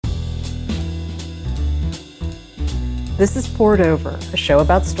This is Poured Over, a show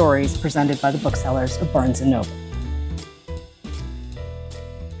about stories presented by the booksellers of Barnes & Noble.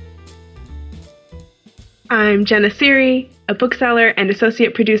 I'm Jenna Siri, a bookseller and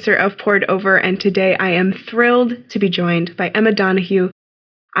associate producer of Poured Over, and today I am thrilled to be joined by Emma Donoghue.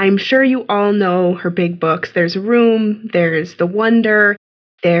 I'm sure you all know her big books. There's Room, there's The Wonder,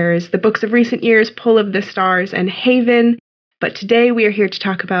 there's the books of recent years, Pull of the Stars, and Haven. But today we are here to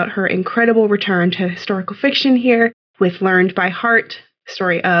talk about her incredible return to historical fiction here with Learned by Heart, the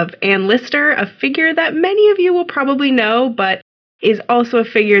story of Anne Lister, a figure that many of you will probably know, but is also a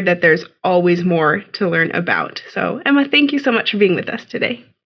figure that there's always more to learn about. So, Emma, thank you so much for being with us today.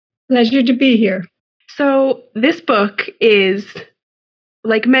 Pleasure to be here. So, this book is,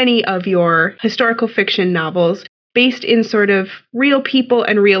 like many of your historical fiction novels, based in sort of real people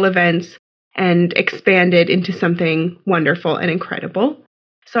and real events and expanded into something wonderful and incredible.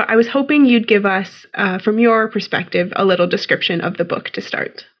 So I was hoping you'd give us, from your perspective, a little description of the book to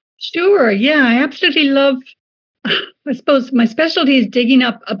start. Sure. Yeah, I absolutely love, I suppose my specialty is digging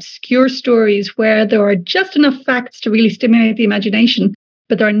up obscure stories where there are just enough facts to really stimulate the imagination,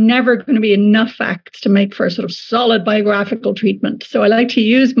 but there are never going to be enough facts to make for a sort of solid biographical treatment. So I like to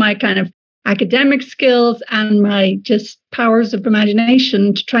use my kind of academic skills and my just powers of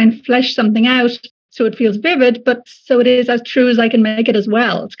imagination to try and flesh something out so it feels vivid, but so it is as true as I can make it as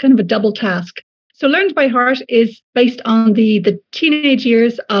well. It's kind of a double task. So Learned by Heart is based on the teenage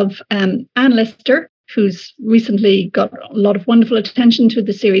years of Anne Lister, who's recently got a lot of wonderful attention to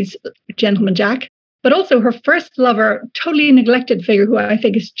the series Gentleman Jack, but also her first lover, totally neglected figure who I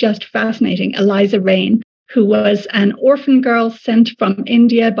think is just fascinating, Eliza Raine, who was an orphan girl sent from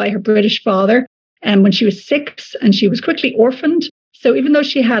India by her British father when she was 6, and she was quickly orphaned. So even though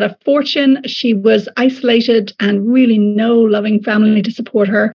she had a fortune, she was isolated and really no loving family to support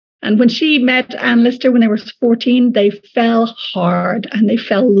her. And when she met Anne Lister when they were 14, they fell hard and they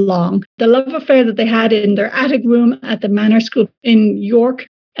fell long. The love affair that they had in their attic room at the Manor School in York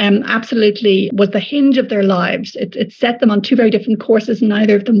absolutely was the hinge of their lives. It set them on two very different courses, and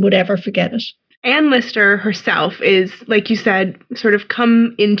neither of them would ever forget it. Anne Lister herself is, like you said, sort of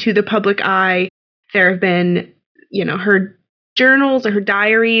come into the public eye. There have been, her journals or her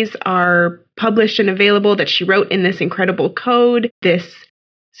diaries are published and available that she wrote in this incredible code, this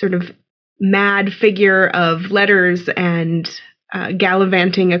sort of mad figure of letters and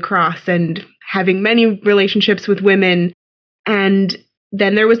gallivanting across and having many relationships with women. And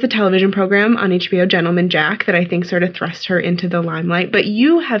then there was the television program on HBO, Gentleman Jack, that I think sort of thrust her into the limelight. But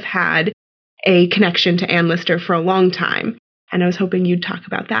you have had a connection to Anne Lister for a long time, and I was hoping you'd talk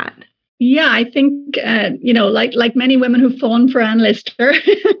about that. Yeah, I think, like many women who've fallen for Anne Lister,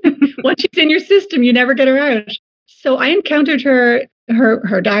 once she's in your system, you never get her out. So I encountered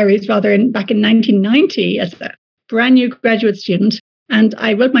her diaries back in 1990 as a brand new graduate student. And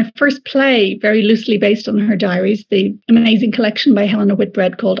I wrote my first play very loosely based on her diaries, the amazing collection by Helena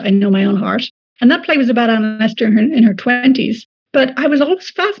Whitbread called I Know My Own Heart. And that play was about Anne Lister in her 20s. But I was always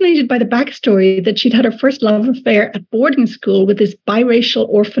fascinated by the backstory that she'd had her first love affair at boarding school with this biracial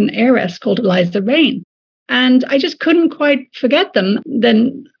orphan heiress called Eliza Raine. And I just couldn't quite forget them.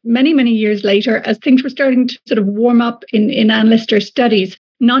 Then many, many years later, as things were starting to sort of warm up in Anne Lister's studies,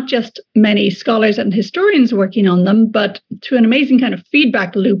 not just many scholars and historians working on them, but through an amazing kind of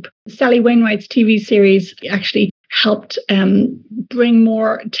feedback loop, Sally Wainwright's TV series actually helped bring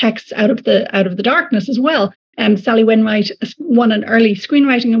more texts out of the darkness as well. Sally Wainwright won an early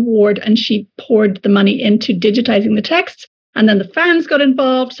screenwriting award, and she poured the money into digitizing the texts. And then the fans got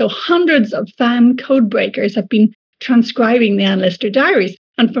involved. So hundreds of fan code breakers have been transcribing the Anne Lister diaries.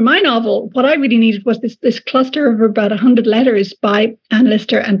 And for my novel, what I really needed was this cluster of about 100 letters by Anne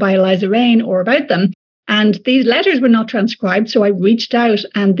Lister and by Eliza Raine or about them. And these letters were not transcribed. So I reached out,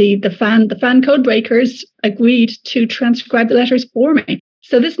 and the fan code breakers agreed to transcribe the letters for me.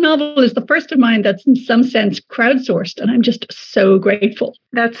 So this novel is the first of mine that's in some sense crowdsourced, and I'm just so grateful.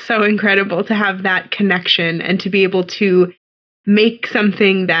 That's so incredible to have that connection and to be able to make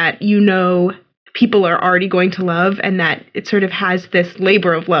something that people are already going to love, and that it sort of has this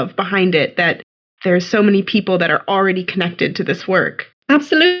labor of love behind it, that there's so many people that are already connected to this work.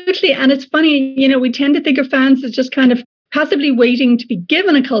 Absolutely. And it's funny, we tend to think of fans as just kind of passively waiting to be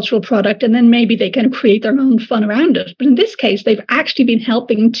given a cultural product, and then maybe they kind of create their own fun around it. But in this case, they've actually been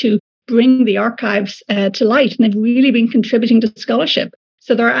helping to bring the archives to light, and they've really been contributing to scholarship.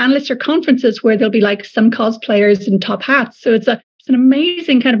 So there are Anne Lister conferences where there'll be like some cosplayers in top hats. So it's a It's an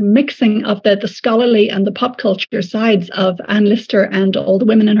amazing kind of mixing of the scholarly and the pop culture sides of Anne Lister and all the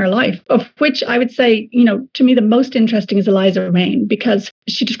women in her life, of which I would say, to me, the most interesting is Eliza Raine, because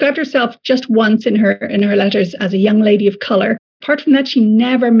she described herself just once in her letters as a young lady of color. Apart from that, she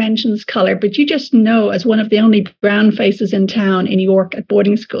never mentions color, but you just know, as one of the only brown faces in town in New York at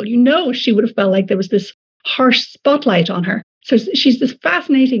boarding school, she would have felt like there was this harsh spotlight on her. So she's this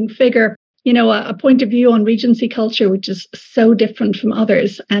fascinating figure, a point of view on Regency culture, which is so different from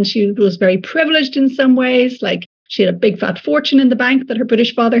others. And she was very privileged in some ways, like she had a big fat fortune in the bank that her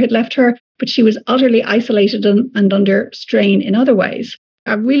British father had left her, but she was utterly isolated and under strain in other ways.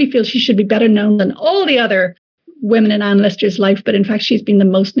 I really feel she should be better known than all the other women in Anne Lister's life, but in fact, she's been the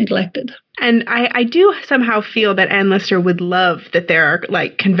most neglected. And I do somehow feel that Anne Lister would love that there are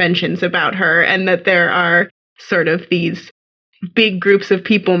like conventions about her and that there are sort of these big groups of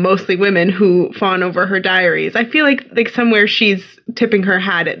people, mostly women, who fawn over her diaries. I feel like somewhere she's tipping her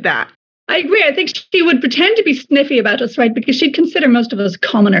hat at that. I agree. I think she would pretend to be sniffy about us, right? Because she'd consider most of us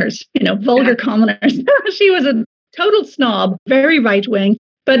commoners, vulgar commoners. She was a total snob, very right-wing.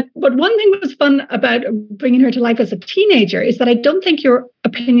 But one thing that was fun about bringing her to life as a teenager is that I don't think your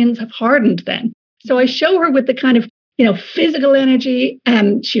opinions have hardened then. So I show her with the kind of, physical energy,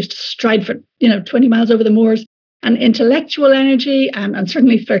 she used to stride for, 20 miles over the moors, and intellectual energy and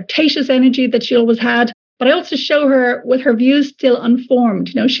certainly flirtatious energy that she always had. But I also show her with her views still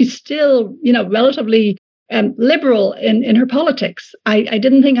unformed. She's still, relatively liberal in her politics. I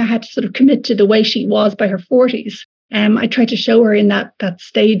didn't think I had to sort of commit to the way she was by her 40s. I tried to show her in that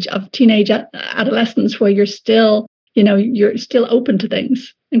stage of teenage adolescence where you're still open to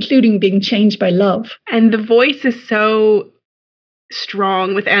things, including being changed by love. And the voice is so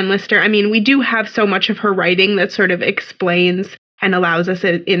strong with Anne Lister. I mean, we do have so much of her writing that sort of explains and allows us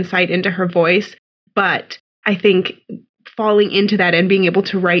an insight into her voice. But I think falling into that and being able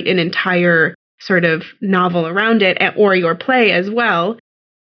to write an entire sort of novel around it, or your play as well,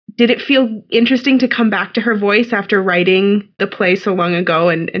 did it feel interesting to come back to her voice after writing the play so long ago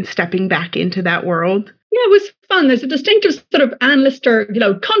and stepping back into that world? Yeah, it was fun. There's a distinctive sort of Anne Lister,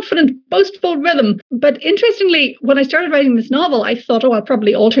 confident, boastful rhythm. But interestingly, when I started writing this novel, I thought, I'll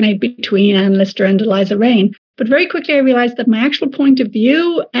probably alternate between Anne Lister and Eliza Raine. But very quickly I realized that my actual point of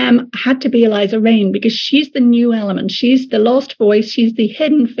view had to be Eliza Raine, because she's the new element. She's the lost voice. She's the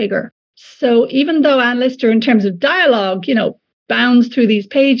hidden figure. So even though Anne Lister, in terms of dialogue, bounds through these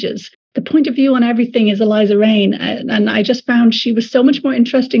pages, the point of view on everything is Eliza Raine. And I just found she was so much more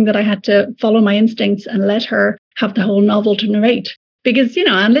interesting that I had to follow my instincts and let her have the whole novel to narrate. Because,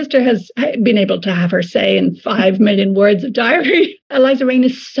 Anne Lister has been able to have her say in 5 million words of diary. Eliza Raine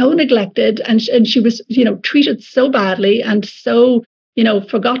is so neglected and she was, treated so badly and so,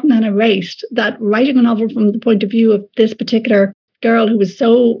 forgotten and erased, that writing a novel from the point of view of this particular girl who was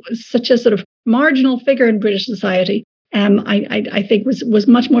such a sort of marginal figure in British society, I think was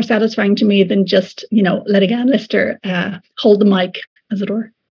much more satisfying to me than just, letting Anne Lister hold the mic, as it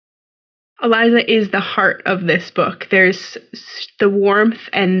were. Eliza is the heart of this book. There's the warmth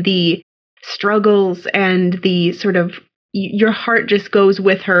and the struggles and the sort of, your heart just goes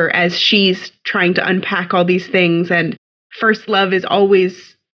with her as she's trying to unpack all these things. And first love is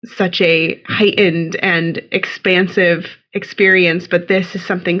always such a heightened and expansive experience, but this is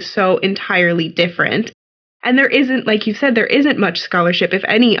something so entirely different. And there isn't, like you said, there isn't much scholarship, if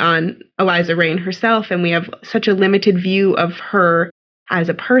any, on Eliza Raine herself, and we have such a limited view of her as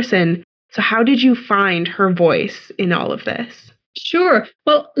a person. So how did you find her voice in all of this? Sure.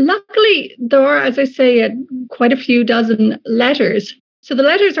 Well, luckily, there are, as I say, quite a few dozen letters. So the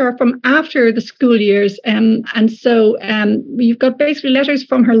letters are from after the school years. And so you've got basically letters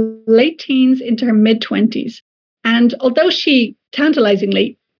from her late teens into her mid-20s. And although she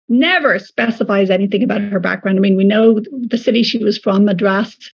tantalizingly never specifies anything about her background, I mean, we know the city she was from,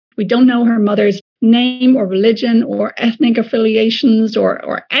 Madras. We don't know her mother's name or religion or ethnic affiliations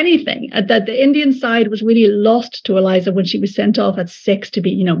or anything. That the Indian side was really lost to Eliza when she was sent off at 6 to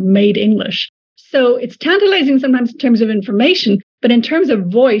be, made English. So it's tantalizing sometimes in terms of information, but in terms of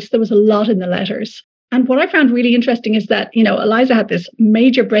voice, there was a lot in the letters. And what I found really interesting is that, Eliza had this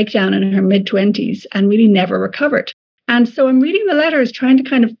major breakdown in her mid-20s and really never recovered. And so I'm reading the letters, trying to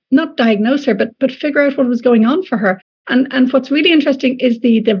kind of not diagnose her, but figure out what was going on for her. And what's really interesting is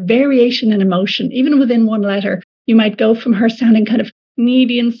the variation in emotion. Even within one letter, you might go from her sounding kind of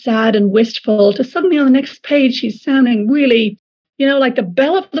needy and sad and wistful to suddenly on the next page, she's sounding really, like the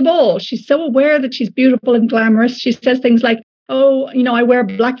belle of the ball. She's so aware that she's beautiful and glamorous. She says things like, oh, I wear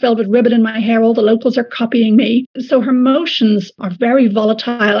black velvet ribbon in my hair. All the locals are copying me. So her emotions are very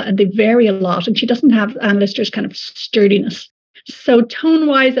volatile and they vary a lot. And she doesn't have Anne Lister's kind of sturdiness. So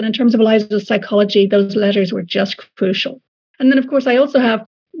tone-wise and in terms of Eliza's psychology, those letters were just crucial. And then, of course, I also have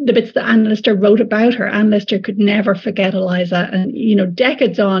the bits that Anne Lister wrote about her. Anne Lister could never forget Eliza. And,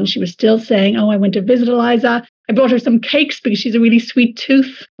 decades on, she was still saying, oh, I went to visit Eliza. I brought her some cakes because she's a really sweet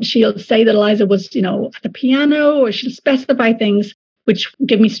tooth. She'll say that Eliza was, at the piano, or she'll specify things which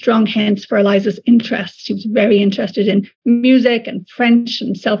give me strong hints for Eliza's interests. She was very interested in music and French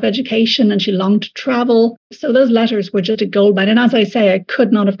and self-education, and she longed to travel. So those letters were just a goldmine. And as I say, I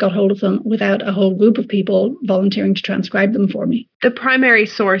could not have got hold of them without a whole group of people volunteering to transcribe them for me. The primary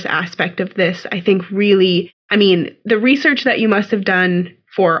source aspect of this, I think, really, the research that you must have done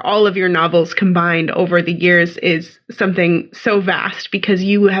for all of your novels combined over the years is something so vast, because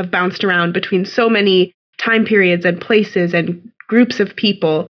you have bounced around between so many time periods and places and groups of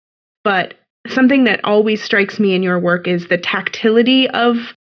people. But something that always strikes me in your work is the tactility of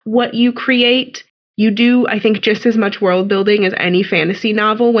what you create. You do, I think, just as much world building as any fantasy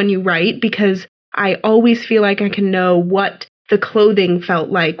novel when you write, because I always feel like I can know what the clothing felt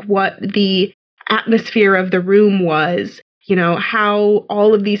like, what the atmosphere of the room was, how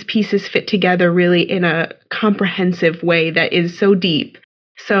all of these pieces fit together really in a comprehensive way that is so deep.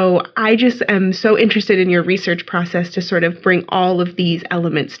 So I just am so interested in your research process to sort of bring all of these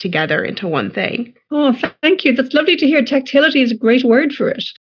elements together into one thing. Oh, thank you. That's lovely to hear. Tactility is a great word for it.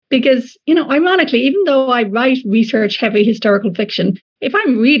 Because, ironically, even though I write research-heavy historical fiction, if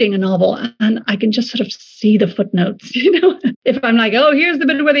I'm reading a novel and I can just sort of see the footnotes, if I'm like, oh, here's the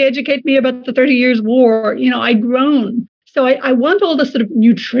bit where they educate me about the 30 Years' War, I groan. So I want all the sort of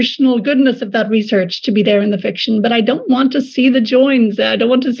nutritional goodness of that research to be there in the fiction, but I don't want to see the joins. I don't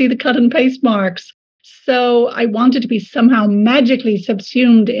want to see the cut and paste marks. So I want it to be somehow magically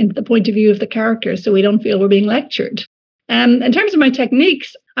subsumed into the point of view of the characters so we don't feel we're being lectured. In terms of my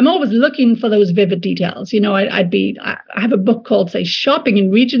techniques, I'm always looking for those vivid details. I have a book called, say, Shopping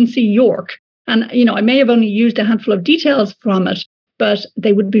in Regency York. And, I may have only used a handful of details from it, but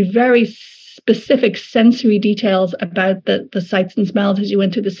they would be very specific sensory details about the sights and smells as you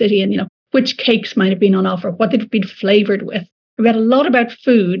went through the city, and which cakes might have been on offer, what they'd been flavored with. I read a lot about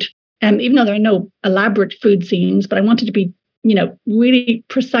food, even though there are no elaborate food scenes, but I wanted to be really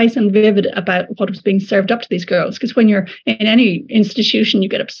precise and vivid about what was being served up to these girls, because when you're in any institution, you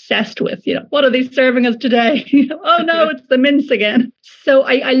get obsessed with what are they serving us today? Oh no, it's the mince again. So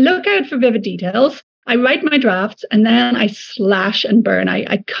I look out for vivid details. I write my drafts, and then I slash and burn.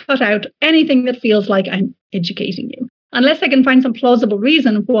 I cut out anything that feels like I'm educating you. Unless I can find some plausible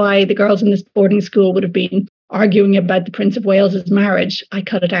reason why the girls in this boarding school would have been arguing about the Prince of Wales's marriage, I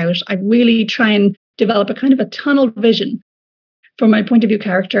cut it out. I really try and develop a kind of a tunnel vision for my point of view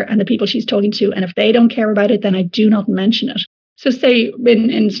character and the people she's talking to. And if they don't care about it, then I do not mention it. So say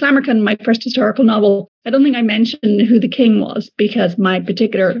in Slammerkin, my first historical novel, I don't think I mentioned who the king was, because my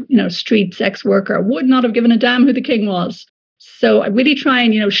particular, street sex worker would not have given a damn who the king was. So I really try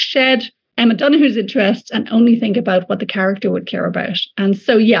and, shed Emma Donoghue's interests and only think about what the character would care about. And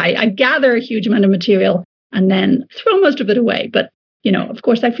so, I gather a huge amount of material and then throw most of it away. But, of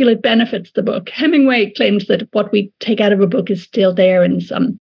course, I feel it benefits the book. Hemingway claims that what we take out of a book is still there in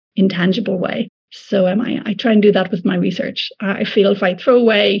some intangible way. So I try and do that with my research. I feel if I throw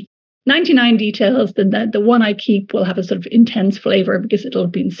away 99 details, then the one I keep will have a sort of intense flavor because it'll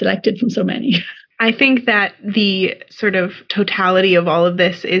have been selected from so many. I think that the sort of totality of all of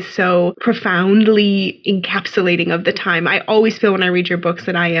this is so profoundly encapsulating of the time. I always feel when I read your books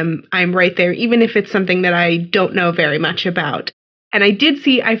that I'm right there, even if it's something that I don't know very much about. And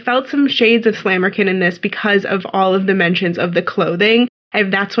I felt some shades of Slammerkin in this because of all of the mentions of the clothing.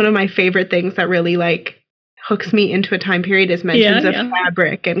 That's one of my favorite things that really hooks me into a time period, is mentions of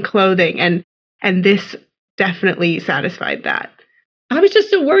fabric and clothing. And this definitely satisfied that. I was just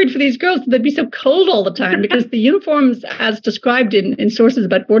so worried for these girls that they'd be so cold all the time, because the uniforms, as described in sources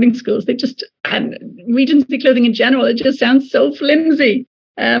about boarding schools, and Regency clothing in general, it just sounds so flimsy.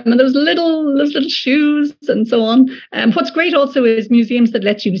 And those little shoes and so on. What's great also is museums that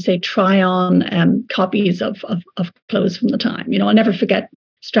let you, say, try on copies of clothes from the time. I'll never forget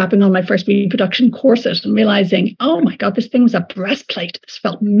strapping on my first reproduction corset and realizing, oh my God, this thing was a breastplate. This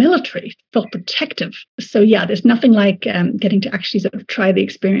felt military, felt protective. So there's nothing like getting to actually sort of try the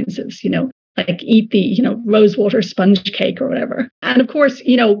experiences, like eat the, rosewater sponge cake or whatever. And of course,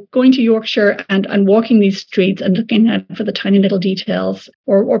 going to Yorkshire and walking these streets and looking out for the tiny little details,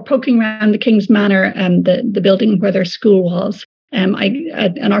 or poking around the King's Manor and the building where their school was.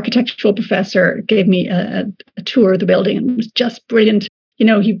 An architectural professor gave me a tour of the building, and it was just brilliant.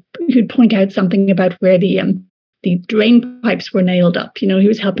 He'd point out something about where the drain pipes were nailed up. He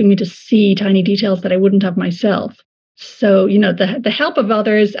was helping me to see tiny details that I wouldn't have myself. So, the help of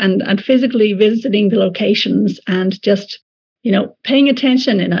others and physically visiting the locations and just, paying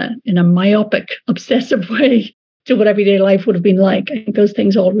attention in a myopic, obsessive way to what everyday life would have been like. I think those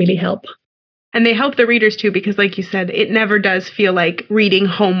things all really help. And they help the readers too, because like you said, it never does feel like reading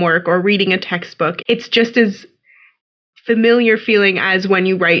homework or reading a textbook. It's just as familiar feeling as when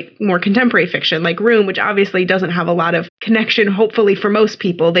you write more contemporary fiction like Room, which obviously doesn't have a lot of connection, hopefully for most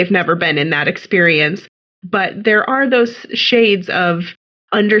people. They've never been in that experience. But there are those shades of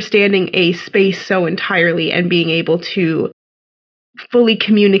understanding a space so entirely and being able to fully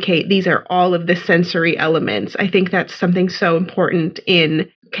communicate these are all of the sensory elements. I think that's something so important in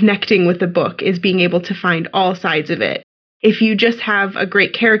connecting with the book, is being able to find all sides of it. If you just have a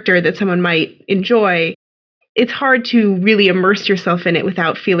great character that someone might enjoy, it's hard to really immerse yourself in it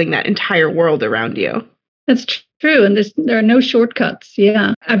without feeling that entire world around you. That's true. And there are no shortcuts.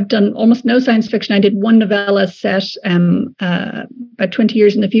 Yeah. I've done almost no science fiction. I did one novella set about 20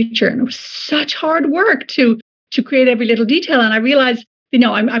 years in the future. And it was such hard work to create every little detail. And I realized,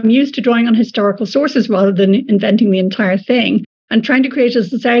 I'm used to drawing on historical sources rather than inventing the entire thing. And trying to create a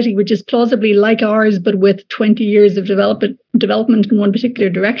society which is plausibly like ours, but with 20 years of development in one particular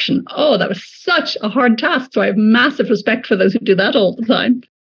direction. Oh, that was such a hard task. So I have massive respect for those who do that all the time.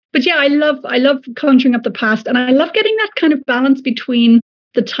 But yeah, I love conjuring up the past, and I love getting that kind of balance between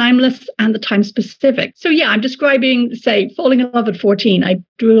the timeless and the time specific. So yeah, I'm describing, say, falling in love at 14. I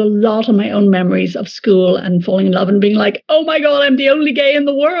drew a lot on my own memories of school and falling in love and being like, oh my God, I'm the only gay in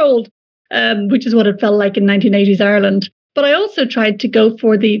the world, which is what it felt like in 1980s Ireland. But I also tried to go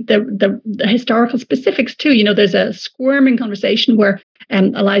for the historical specifics too. There's a squirming conversation where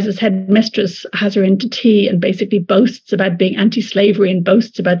Eliza's headmistress has her into tea and basically boasts about being anti-slavery and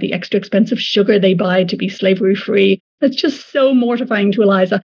boasts about the extra expensive sugar they buy to be slavery-free. That's just so mortifying to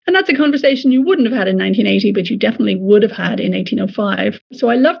Eliza. And that's a conversation you wouldn't have had in 1980, but you definitely would have had in 1805. So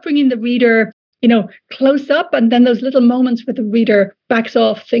I love bringing the reader close up, and then those little moments where the reader backs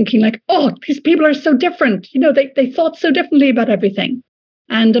off thinking like, oh, these people are so different. They thought so differently about everything.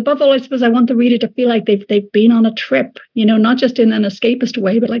 And above all, I suppose I want the reader to feel like they've been on a trip, not just in an escapist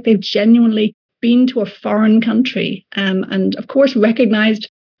way, but like they've genuinely been to a foreign country, and of course recognized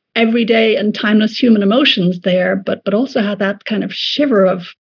everyday and timeless human emotions there, but also had that kind of shiver of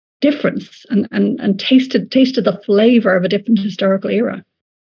difference and tasted the flavor of a different historical era.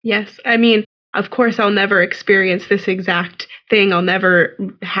 Yes, I mean, of course, I'll never experience this exact thing. I'll never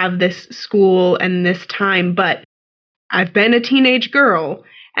have this school and this time, but I've been a teenage girl,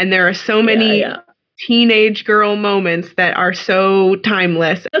 and there are so many teenage girl moments that are so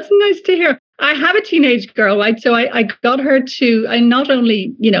timeless. That's nice to hear. I have a teenage girl, right? So I got her to, I not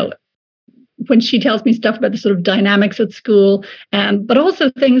only, when she tells me stuff about the sort of dynamics at school, but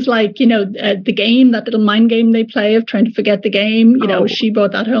also things like, the game, that little mind game they play of trying to forget the game, she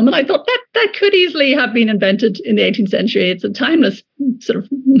brought that home. And I thought that could easily have been invented in the 18th century. It's a timeless sort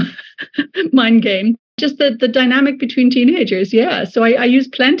of mind game. Just the dynamic between teenagers. Yeah. So I use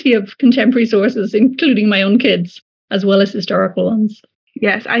plenty of contemporary sources, including my own kids, as well as historical ones.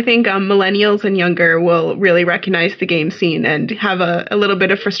 Yes, I think millennials and younger will really recognize the game scene and have a little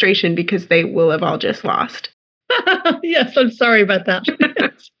bit of frustration because they will have all just lost. Yes, I'm sorry about that.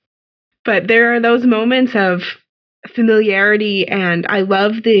 But there are those moments of familiarity, and I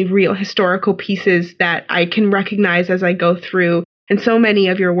love the real historical pieces that I can recognize as I go through. And so many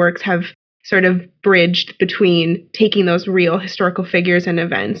of your works have sort of bridged between taking those real historical figures and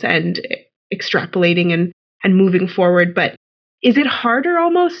events and extrapolating and moving forward. But is it harder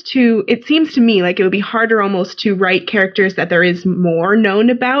almost it seems to me like it would be harder almost to write characters that there is more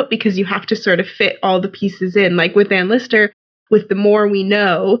known about, because you have to sort of fit all the pieces in. Like with Anne Lister, with the more we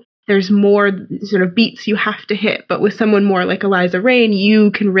know, there's more sort of beats you have to hit. But with someone more like Eliza Reign,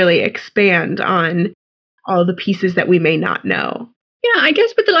 you can really expand on all the pieces that we may not know. Yeah, I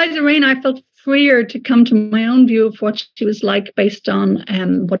guess with Eliza Reign, I felt freer to come to my own view of what she was like based on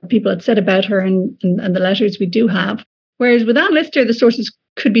what people had said about her and the letters we do have. Whereas with Anne Lister, the sources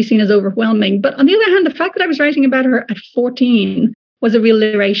could be seen as overwhelming. But on the other hand, the fact that I was writing about her at 14 was a real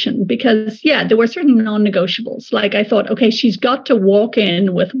liberation because, there were certain non-negotiables. Like I thought, okay, she's got to walk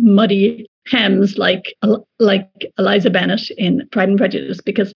in with muddy hems like Eliza Bennet in Pride and Prejudice,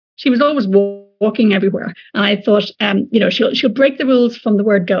 because she was always walking everywhere. And I thought, she'll break the rules from the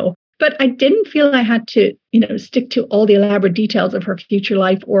word go. But I didn't feel I had to, stick to all the elaborate details of her future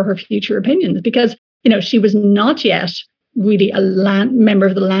life or her future opinions, because, she was not yet really a member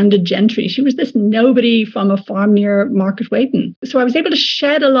of the landed gentry. She was this nobody from a farm near Market Wayton. So I was able to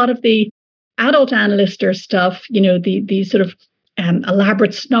shed a lot of the adult Anne Lister stuff, the sort of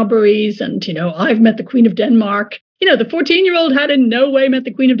elaborate snobberies and, I've met the Queen of Denmark, the 14-year-old had in no way met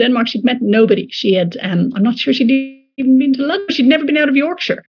the Queen of Denmark. She'd met nobody. She had, I'm not sure she'd even been to London. She'd never been out of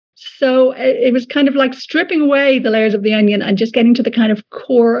Yorkshire. So it was kind of like stripping away the layers of the onion and just getting to the kind of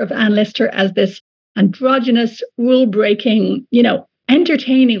core of Anne Lister as this androgynous, rule-breaking,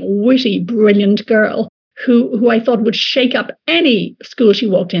 entertaining, witty, brilliant girl who I thought would shake up any school she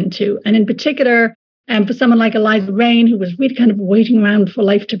walked into. And in particular, for someone like Eliza Raine, who was really kind of waiting around for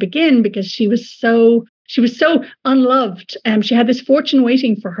life to begin because she was so unloved. She had this fortune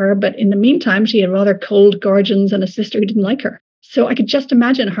waiting for her, but in the meantime, she had rather cold guardians and a sister who didn't like her. So I could just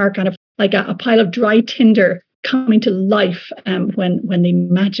imagine her kind of like a pile of dry tinder coming to life when the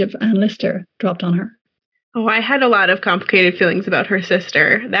match of Anne Lister dropped on her. Oh, I had a lot of complicated feelings about her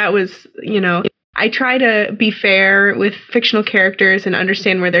sister. That was, I try to be fair with fictional characters and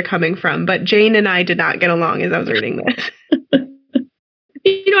understand where they're coming from, but Jane and I did not get along as I was reading this.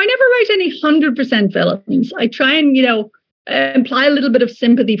 I never write any 100% villains. I try and, imply a little bit of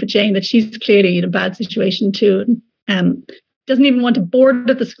sympathy for Jane, that she's clearly in a bad situation too. Doesn't even want to board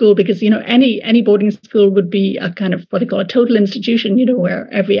at the school because, any boarding school would be a kind of what they call a total institution, where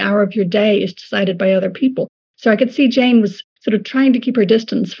every hour of your day is decided by other people. So I could see Jane was sort of trying to keep her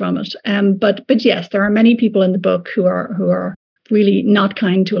distance from it. But yes, there are many people in the book who are really not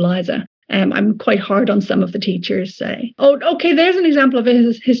kind to Eliza. I'm quite hard on some of the teachers. There's an example of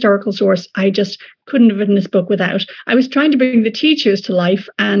a historical source I just couldn't have written this book without. I was trying to bring the teachers to life,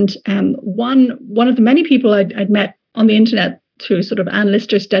 and one of the many people I'd met on the internet through sort of Anne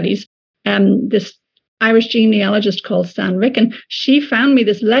Lister studies, this Irish genealogist called Stan Ricken, she found me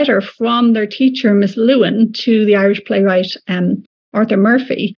this letter from their teacher, Miss Lewin, to the Irish playwright Arthur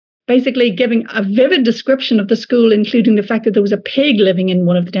Murphy, basically giving a vivid description of the school, including the fact that there was a pig living in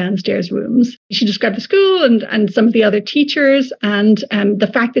one of the downstairs rooms. She described the school and some of the other teachers and the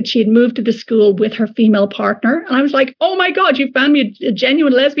fact that she had moved to the school with her female partner. And I was like, oh my God, you found me a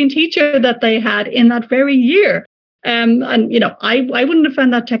genuine lesbian teacher that they had in that very year. I wouldn't have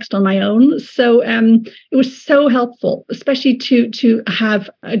found that text on my own. So it was so helpful, especially to have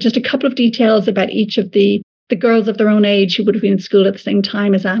just a couple of details about each of the girls of their own age who would have been in school at the same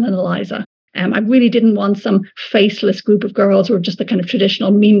time as Anne and Eliza. I really didn't want some faceless group of girls who were just the kind of traditional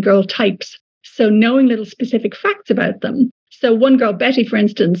mean girl types. So knowing little specific facts about them. So one girl, Betty, for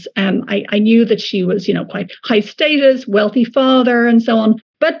instance, I knew that she was, quite high status, wealthy father and so on.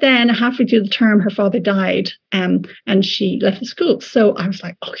 But then halfway through the term, her father died and she left the school. So I was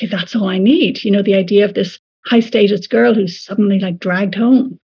like, okay, that's all I need. The idea of this high status girl who's suddenly like dragged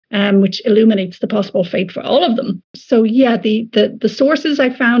home. Which illuminates the possible fate for all of them. So yeah, the sources I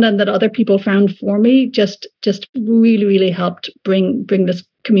found and that other people found for me just really, really helped bring this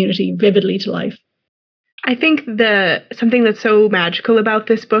community vividly to life. I think something that's so magical about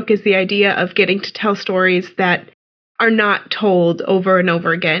this book is the idea of getting to tell stories that are not told over and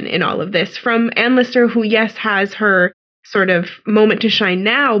over again in all of this. From Anne Lister, who, yes, has her sort of moment to shine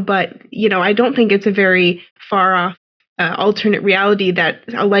now, but, I don't think it's a very far off alternate reality that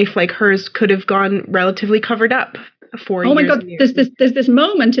a life like hers could have gone relatively covered up for years. Oh my God, there's this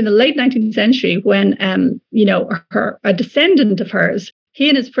moment in the late 19th century when, a descendant of hers, he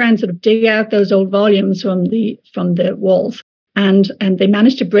and his friends sort of dig out those old volumes from the walls, and they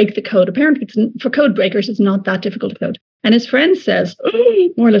managed to break the code. Apparently, for code breakers, it's not that difficult to code. And his friend says, oh,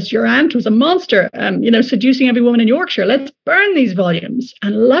 more or less, your aunt was a monster, seducing every woman in Yorkshire. Let's burn these volumes.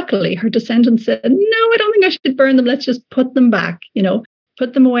 And luckily, her descendants said, no, I don't think I should burn them. Let's just put them back,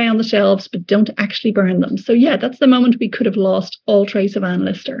 put them away on the shelves, but don't actually burn them. So yeah, that's the moment we could have lost all trace of Anne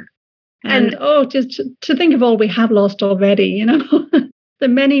Lister. And just to think of all we have lost already, the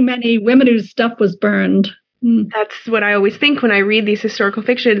many, many women whose stuff was burned. That's what I always think when I read these historical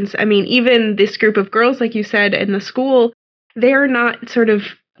fictions. I mean, even this group of girls, like you said, in the school, they're not sort of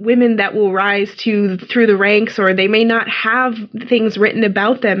women that will rise through the ranks, or they may not have things written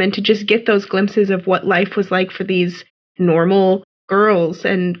about them. And to just get those glimpses of what life was like for these normal girls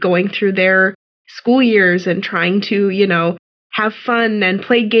and going through their school years and trying to, have fun and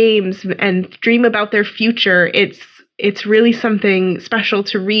play games and dream about their future, it's really something special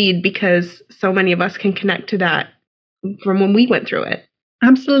to read because so many of us can connect to that from when we went through it.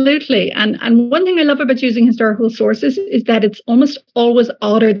 Absolutely. And one thing I love about using historical sources is that it's almost always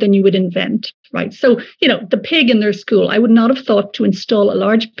odder than you would invent, right? So, the pig in their school, I would not have thought to install a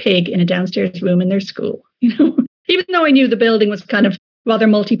large pig in a downstairs room in their school, even though I knew the building was kind of rather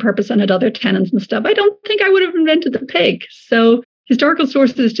multi-purpose and had other tenants and stuff. I don't think I would have invented the pig. So historical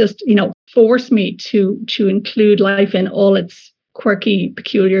sources just, force me to include life in all its quirky,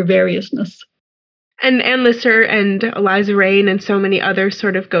 peculiar variousness. And Anne Lister and Eliza Raine and so many others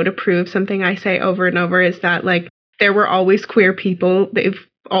sort of go to prove something I say over and over is that, there were always queer people. They've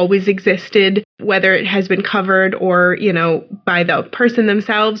always existed, whether it has been covered or, by the person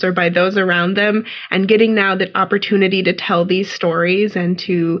themselves or by those around them. And getting now the opportunity to tell these stories and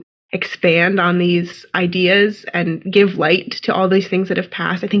to expand on these ideas and give light to all these things that have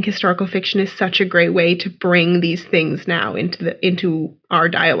passed. I think historical fiction is such a great way to bring these things now into our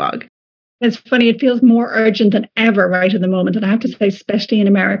dialogue. It's funny, it feels more urgent than ever right at the moment. And I have to say, especially in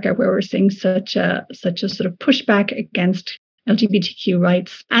America, where we're seeing such a sort of pushback against LGBTQ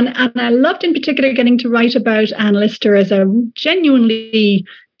rights. And I loved in particular getting to write about Anne Lister as a genuinely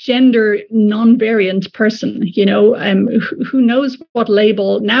gender non-variant person, who knows what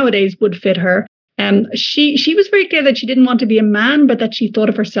label nowadays would fit her. She was very clear that she didn't want to be a man, but that she thought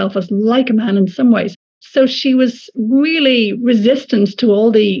of herself as like a man in some ways. So she was really resistant to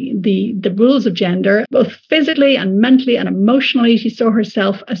all the rules of gender, both physically and mentally and emotionally. She saw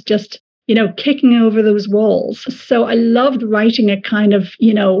herself as just, kicking over those walls. So I loved writing a kind of,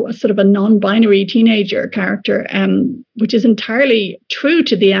 a sort of a non-binary teenager character, which is entirely true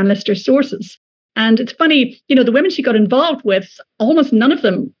to the Anne Lister sources. And it's funny, the women she got involved with, almost none of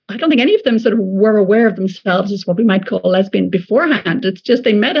them, I don't think any of them sort of were aware of themselves as what we might call lesbian beforehand. It's just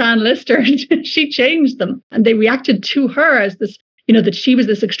they met Anne Lister and she changed them. And they reacted to her as this, that she was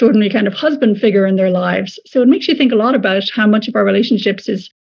this extraordinary kind of husband figure in their lives. So it makes you think a lot about how much of our relationships is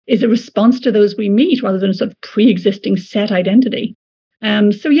a response to those we meet rather than a sort of pre-existing set identity.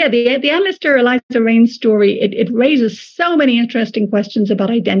 The Anne Lister Eliza Reigns story, it raises so many interesting questions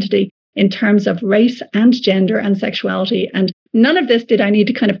about identity in terms of race and gender and sexuality. And none of this did I need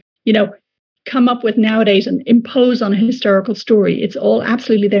to kind of, come up with nowadays and impose on a historical story. It's all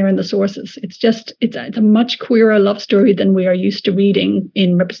absolutely there in the sources. It's a much queerer love story than we are used to reading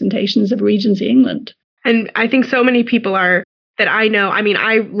in representations of Regency England. And I think so many people that I know,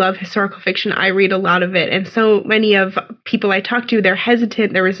 I love historical fiction. I read a lot of it. And so many of people I talk to, they're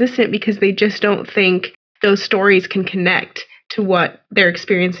hesitant, they're resistant because they just don't think those stories can connect to what they're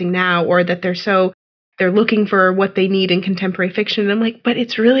experiencing now, or that they're looking for what they need in contemporary fiction. And I'm like, but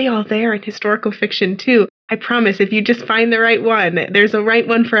it's really all there in historical fiction too. I promise, if you just find the right one, there's a right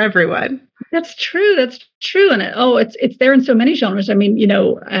one for everyone. That's true. And it's there in so many genres.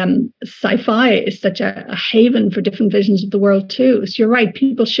 Sci-fi is such a haven for different visions of the world too. So you're right.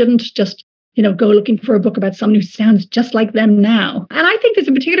 People shouldn't just, go looking for a book about someone who sounds just like them now. And I think there's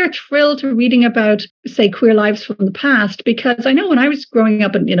a particular thrill to reading about, say, queer lives from the past, because I know when I was growing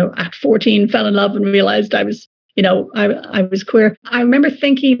up and, at 14, fell in love and realized I was, I was queer. I remember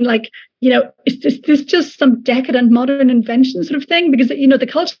thinking is this just some decadent modern invention sort of thing? Because, the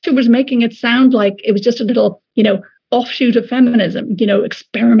culture was making it sound like it was just a little, offshoot of feminism,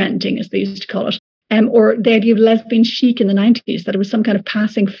 experimenting, as they used to call it. Or the idea of lesbian chic in the 90s, that it was some kind of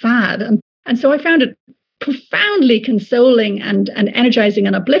passing fad. And so I found it profoundly consoling and energizing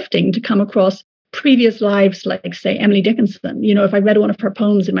and uplifting to come across previous lives like, say, Emily Dickinson. If I read one of her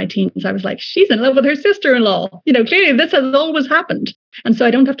poems in my teens, I was like, she's in love with her sister-in-law. Clearly this has always happened. And so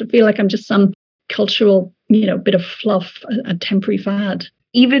I don't have to feel like I'm just some cultural, bit of fluff, a temporary fad.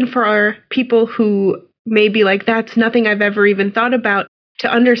 Even for our people who may be like, that's nothing I've ever even thought about,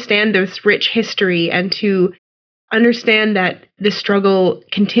 to understand this rich history and to understand that the struggle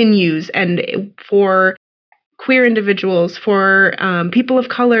continues, and for queer individuals, for people of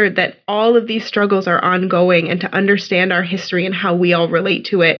color, that all of these struggles are ongoing, and to understand our history and how we all relate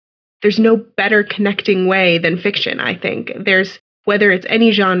to it. There's no better connecting way than fiction, I think. Whether it's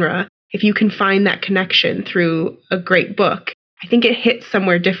any genre, if you can find that connection through a great book, I think it hits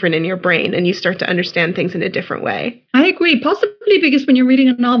somewhere different in your brain and you start to understand things in a different way. I agree, possibly because when you're reading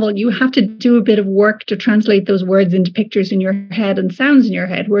a novel, you have to do a bit of work to translate those words into pictures in your head and sounds in your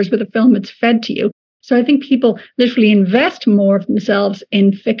head, whereas with a film, it's fed to you. So I think people literally invest more of themselves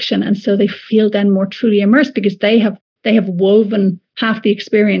in fiction, and so they feel then more truly immersed because they have woven half the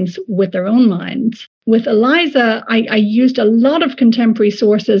experience with their own minds. With Eliza, I used a lot of contemporary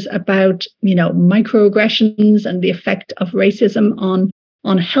sources about, microaggressions and the effect of racism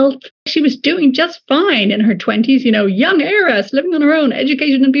on health. She was doing just fine in her 20s, young heiress, living on her own,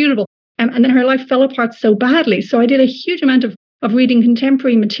 educated and beautiful. And then her life fell apart so badly. So I did a huge amount of reading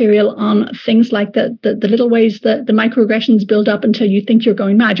contemporary material on things like the little ways that the microaggressions build up until you think you're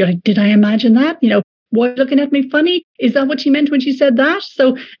going mad. You're like, did I imagine that? Why are you looking at me funny? Is that what she meant when she said that?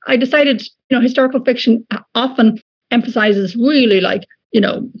 So I decided, historical fiction often emphasizes really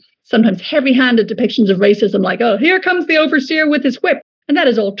sometimes heavy-handed depictions of racism, like, oh, here comes the overseer with his whip. And that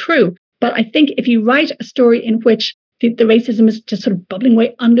is all true. But I think if you write a story in which the racism is just sort of bubbling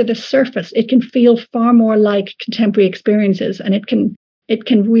away under the surface, it can feel far more like contemporary experiences, and it can it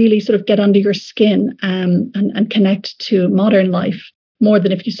can really sort of get under your skin and connect to modern life more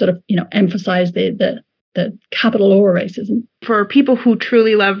than if you sort of, emphasize the capital O racism. For people who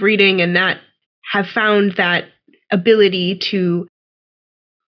truly love reading and that have found that ability to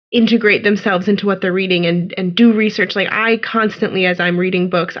integrate themselves into what they're reading and do research. Like I constantly, as I'm reading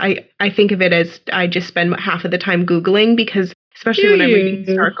books, I think of it as I just spend half of the time Googling, because especially when I'm reading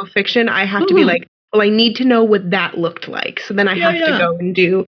historical fiction, I have to be like, well, I need to know what that looked like. So then I have to go and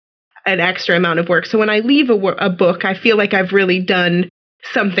do an extra amount of work. So when I leave a book, I feel like I've really done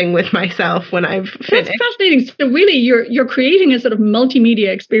something with myself when I've finished. That's fascinating. So really you're creating a sort of multimedia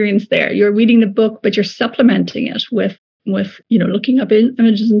experience there. You're reading the book, but you're supplementing it with looking up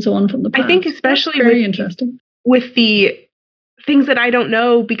images and so on from the past. I think especially that's very interesting with the things that I don't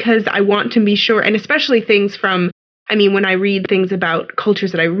know, because I want to be sure, and especially things from, when I read things about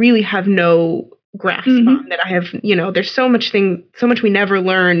cultures that I really have no grasp on, that I have, there's so much we never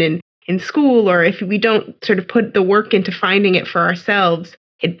learn in school, or if we don't sort of put the work into finding it for ourselves,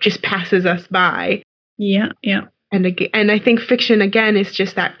 it just passes us by. Yeah. And I think fiction, again, is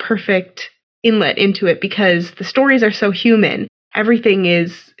just that perfect inlet into it, because the stories are so human. Everything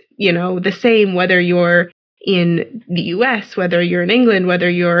is, the same, whether you're in the US, whether you're in England, whether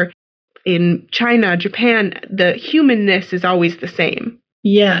you're in China, Japan, the humanness is always the same.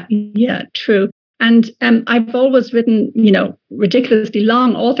 Yeah, true. And I've always written, ridiculously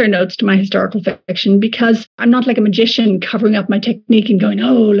long author notes to my historical fiction, because I'm not like a magician covering up my technique and going,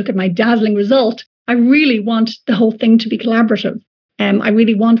 oh, look at my dazzling result. I really want the whole thing to be collaborative. I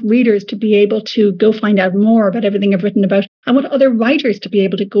really want readers to be able to go find out more about everything I've written about. I want other writers to be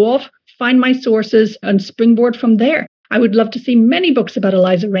able to go off, find my sources and springboard from there. I would love to see many books about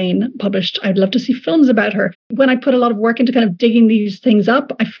Eliza Reign published. I'd love to see films about her. When I put a lot of work into kind of digging these things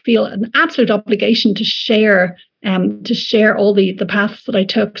up, I feel an absolute obligation to share all the paths that I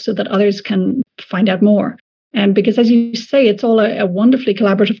took so that others can find out more. Because as you say, it's all a wonderfully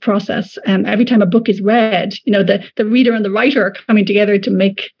collaborative process. Every time a book is read, the reader and the writer are coming together to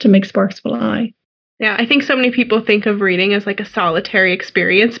make sparks fly. Yeah, I think so many people think of reading as like a solitary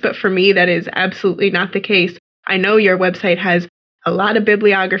experience, but for me, that is absolutely not the case. I know your website has a lot of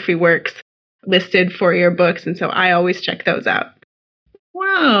bibliography works listed for your books, and so I always check those out.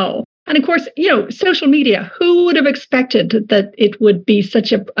 Wow. And of course, social media, who would have expected that it would be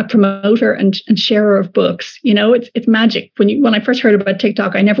such a promoter and sharer of books? It's magic. When I first heard about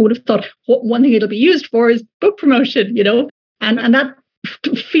TikTok, I never would have thought one thing it'll be used for is book promotion, and that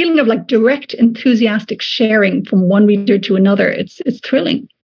feeling of like direct, enthusiastic sharing from one reader to another, it's thrilling.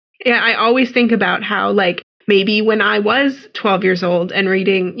 Yeah, I always think about how, like, maybe when I was 12 years old and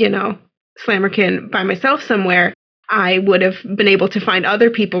reading, Slammerkin by myself somewhere, I would have been able to find other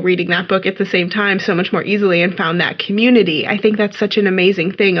people reading that book at the same time so much more easily and found that community. I think that's such an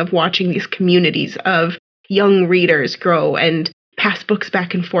amazing thing of watching these communities of young readers grow and pass books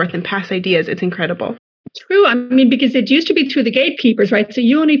back and forth and pass ideas. It's incredible. True. Because it used to be through the gatekeepers, right? So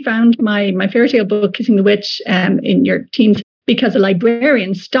you only found my fairy tale book, Kissing the Witch, in your teens because a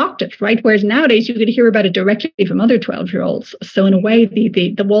librarian stocked it, right? Whereas nowadays you could hear about it directly from other 12-year-olds. So in a way,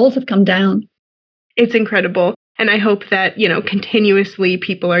 the walls have come down. It's incredible. And I hope that, continuously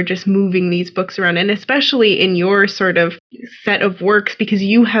people are just moving these books around, and especially in your sort of set of works, because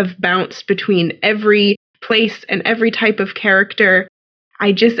you have bounced between every place and every type of character.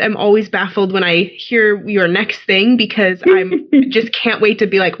 I just am always baffled when I hear your next thing, because I'm just can't wait to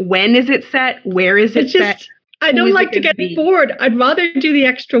be like, when is it set? Where is it set? I don't like to get bored. I'd rather do the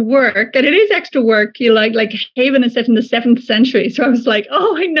extra work. And it is extra work. Like Haven is set in the 7th century. So I was like,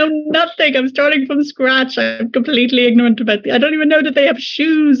 oh, I know nothing. I'm starting from scratch. I'm completely ignorant about I don't even know that they have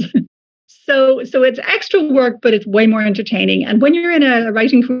shoes. So it's extra work, but it's way more entertaining. And when you're in a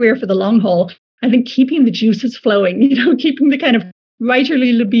writing career for the long haul, I think keeping the juices flowing, keeping the kind of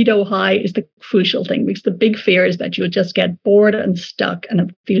writerly libido high is the crucial thing, because the big fear is that you'll just get bored and stuck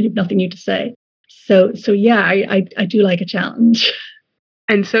and feel you've nothing new to say. So yeah, I do like a challenge.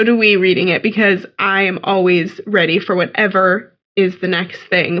 And so do we reading it, because I am always ready for whatever is the next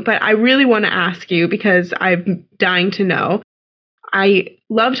thing. But I really want to ask you, because I'm dying to know. I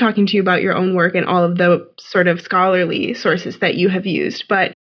love talking to you about your own work and all of the sort of scholarly sources that you have used.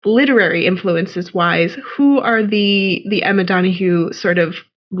 But literary influences wise, who are the Emma Donoghue sort of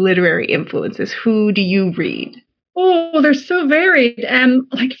literary influences? Who do you read? Oh, they're so varied.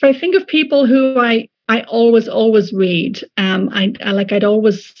 Like if I think of people who I always read, I'd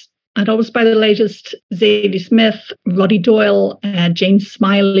always buy the latest Zadie Smith, Roddy Doyle, Jane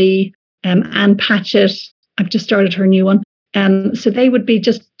Smiley, Anne Patchett. I've just started her new one. So they would be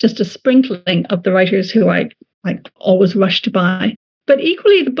just a sprinkling of the writers who I always rush to buy. But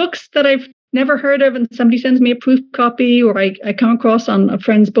equally, the books that I've never heard of and somebody sends me a proof copy, or I come across on a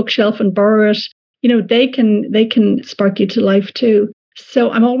friend's bookshelf and borrow it, they can spark you to life too.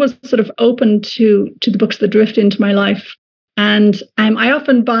 So I'm always sort of open to the books that drift into my life. And I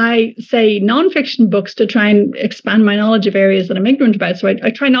often buy, say, nonfiction books to try and expand my knowledge of areas that I'm ignorant about. So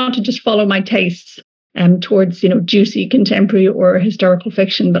I try not to just follow my tastes towards, juicy contemporary or historical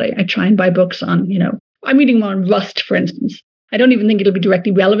fiction, but I try and buy books on, I'm reading one on Rust, for instance. I don't even think it'll be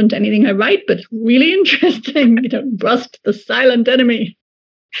directly relevant to anything I write, but really interesting. Rust, the silent enemy.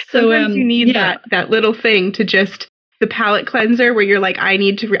 So sometimes you need that little thing to just the palate cleanser where you're like, I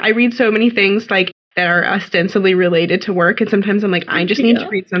need to. I read so many things like that are ostensibly related to work, and sometimes I'm like, I just need to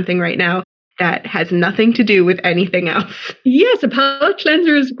read something right now that has nothing to do with anything else. Yes, a palate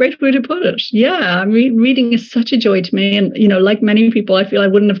cleanser is a great way to put it. Yeah, reading is such a joy to me, and like many people, I feel I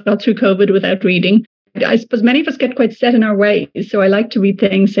wouldn't have got through COVID without reading. I suppose many of us get quite set in our ways, so I like to read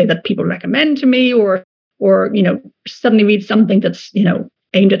things, say, that people recommend to me, or suddenly read something that's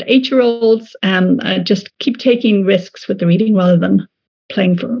aimed at 8-year-olds, and just keep taking risks with the reading rather than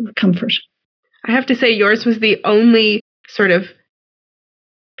playing for comfort. I have to say, yours was the only sort of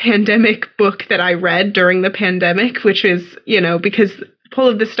pandemic book that I read during the pandemic, which is, because Pull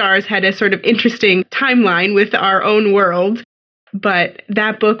of the Stars had a sort of interesting timeline with our own world, but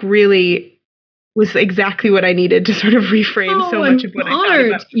that book really was exactly what I needed to sort of reframe so much of what I thought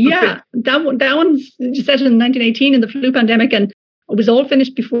about. Yeah, that one's set in 1918 in the flu pandemic, and it was all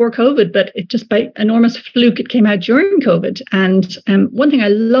finished before COVID, but it just by enormous fluke, it came out during COVID. And one thing I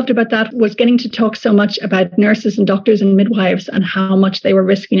loved about that was getting to talk so much about nurses and doctors and midwives and how much they were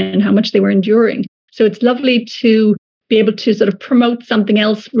risking and how much they were enduring. So it's lovely to be able to sort of promote something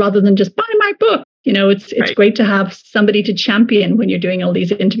else rather than just buy my book. It's right. Great to have somebody to champion when you're doing all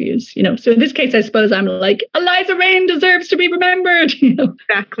these interviews. So in this case, I suppose I'm like, Eliza Rain deserves to be remembered.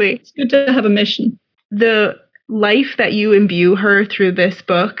 Exactly. It's good to have a mission. The life that you imbue her through this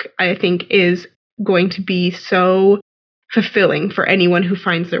book, I think, is going to be so fulfilling for anyone who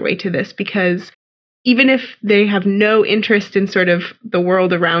finds their way to this, because even if they have no interest in sort of the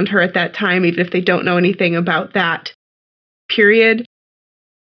world around her at that time, even if they don't know anything about that period,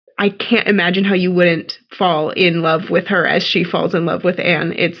 I can't imagine how you wouldn't fall in love with her as she falls in love with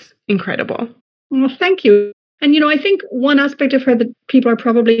Anne. It's incredible. Well, thank you. And, I think one aspect of her that people are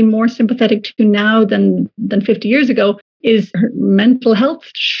probably more sympathetic to now than 50 years ago is her mental health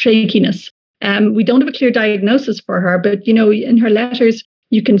shakiness. We don't have a clear diagnosis for her, but, in her letters,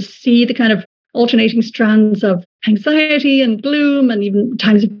 you can see the kind of alternating strands of anxiety and gloom, and even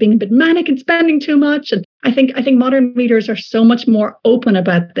times of being a bit manic and spending too much. And I think modern readers are so much more open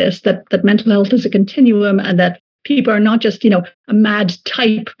about this, that mental health is a continuum, and that people are not just, a mad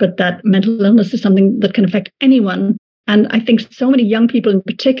type, but that mental illness is something that can affect anyone. And I think so many young people in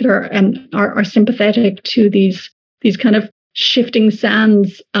particular are sympathetic to these kind of shifting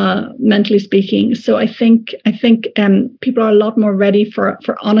sands, mentally speaking. So I think people are a lot more ready for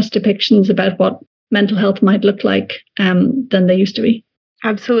honest depictions about what mental health might look like than they used to be.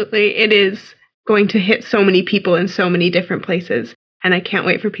 Absolutely. It is going to hit so many people in so many different places, and I can't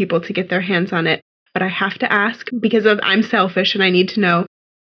wait for people to get their hands on it. But I have to ask, because I'm selfish and I need to know,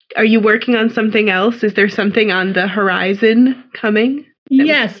 are you working on something else? Is there something on the horizon coming?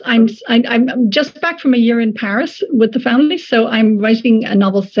 Yes, I'm just back from a year in Paris with the family, so I'm writing a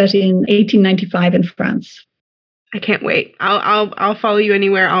novel set in 1895 in France. I can't wait. I'll follow you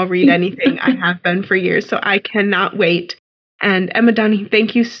anywhere. I'll read anything. I have been for years, so I cannot wait. And Emma Donoghue,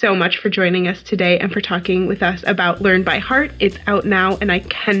 thank you so much for joining us today and for talking with us about Learn by Heart. It's out now, and I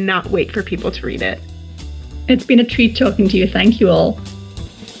cannot wait for people to read it. It's been a treat talking to you. Thank you all.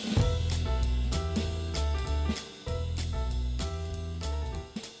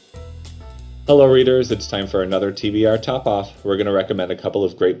 Hello readers, it's time for another TBR Top Off. We're going to recommend a couple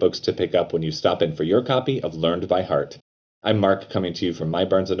of great books to pick up when you stop in for your copy of Learned by Heart. I'm Mark, coming to you from my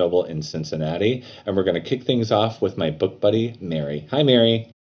Barnes & Noble in Cincinnati, and we're going to kick things off with my book buddy, Mary. Hi,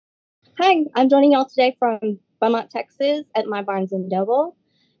 Mary. Hi, I'm joining y'all today from Beaumont, Texas at my Barnes & Noble,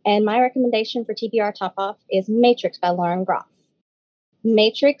 and my recommendation for TBR Top Off is Matrix by Lauren Groff.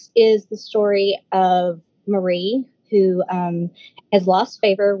 Matrix is the story of Marie, who has lost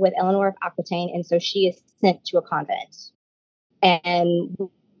favor with Eleanor of Aquitaine, and so she is sent to a convent. And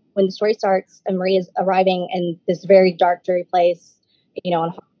when the story starts, Marie is arriving in this very dark, dreary place,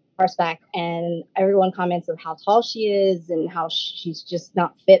 on horseback, and everyone comments on how tall she is and how she's just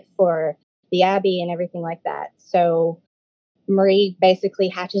not fit for the abbey and everything like that. So Marie basically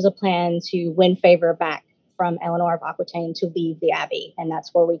hatches a plan to win favor back from Eleanor of Aquitaine to leave the abbey, and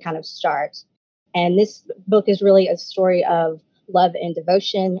that's where we kind of start. And this book is really a story of love and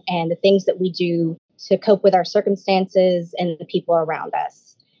devotion and the things that we do to cope with our circumstances and the people around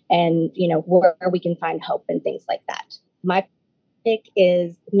us, and, you know, where we can find hope and things like that. My pick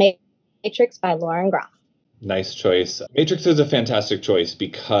is Matrix by Lauren Groff. Nice choice. Matrix is a fantastic choice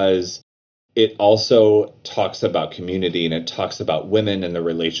because it also talks about community and it talks about women and the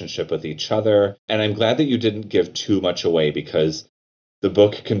relationship with each other. And I'm glad that you didn't give too much away because the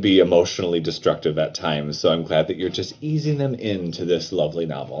book can be emotionally destructive at times. So I'm glad that you're just easing them into this lovely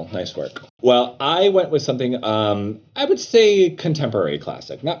novel. Nice work. Well, I went with something, I would say contemporary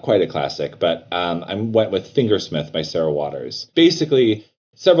classic. Not quite a classic, but I went with Fingersmith by Sarah Waters. Basically,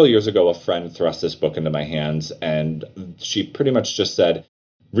 several years ago, a friend thrust this book into my hands and she pretty much just said,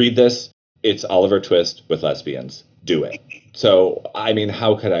 read this. It's Oliver Twist with lesbians. Do it. So, I mean,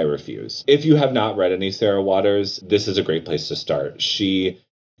 how could I refuse? If you have not read any Sarah Waters, this is a great place to start. She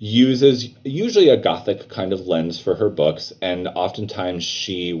uses usually a Gothic kind of lens for her books, and oftentimes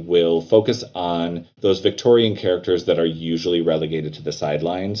she will focus on those Victorian characters that are usually relegated to the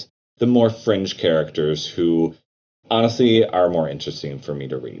sidelines, the more fringe characters who honestly are more interesting for me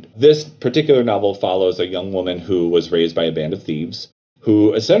to read. This particular novel follows a young woman who was raised by a band of thieves,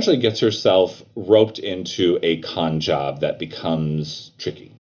 who essentially gets herself roped into a con job that becomes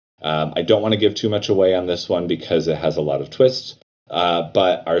tricky. I don't want to give too much away on this one because it has a lot of twists,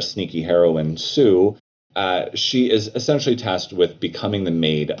 but our sneaky heroine, Sue, she is essentially tasked with becoming the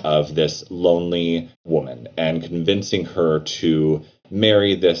maid of this lonely woman and convincing her to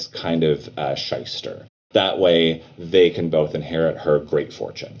marry this kind of shyster. That way, they can both inherit her great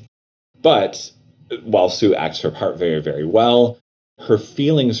fortune. But while Sue acts her part very, very well, her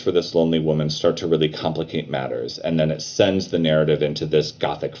feelings for this lonely woman start to really complicate matters, and then it sends the narrative into this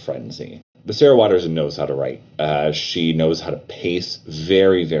Gothic frenzy. But Sarah Waters knows how to write. She knows how to pace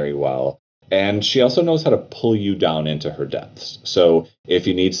very, very well, and she also knows how to pull you down into her depths. So if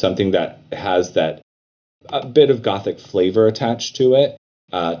you need something that has that a bit of Gothic flavor attached to it,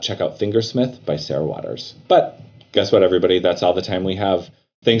 check out Fingersmith by Sarah Waters. But guess what, everybody? That's all the time we have.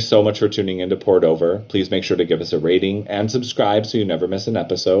 Thanks so much for tuning in to Poured Over. Please make sure to give us a rating and subscribe so you never miss an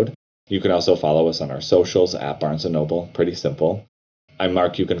episode. You can also follow us on our socials at Barnes & Noble. Pretty simple. I'm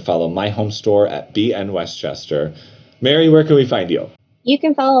Mark. You can follow my home store at BN Westchester. Mary, where can we find you? You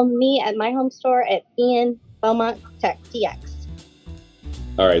can follow me at my home store at BN Beaumont Tech TX.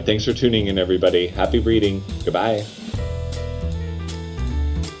 All right. Thanks for tuning in, everybody. Happy reading. Goodbye.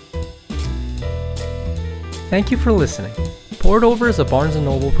 Thank you for listening. Poured Over is a Barnes &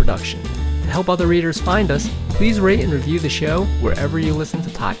 Noble production. To help other readers find us, please rate and review the show wherever you listen to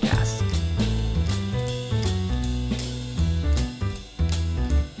podcasts.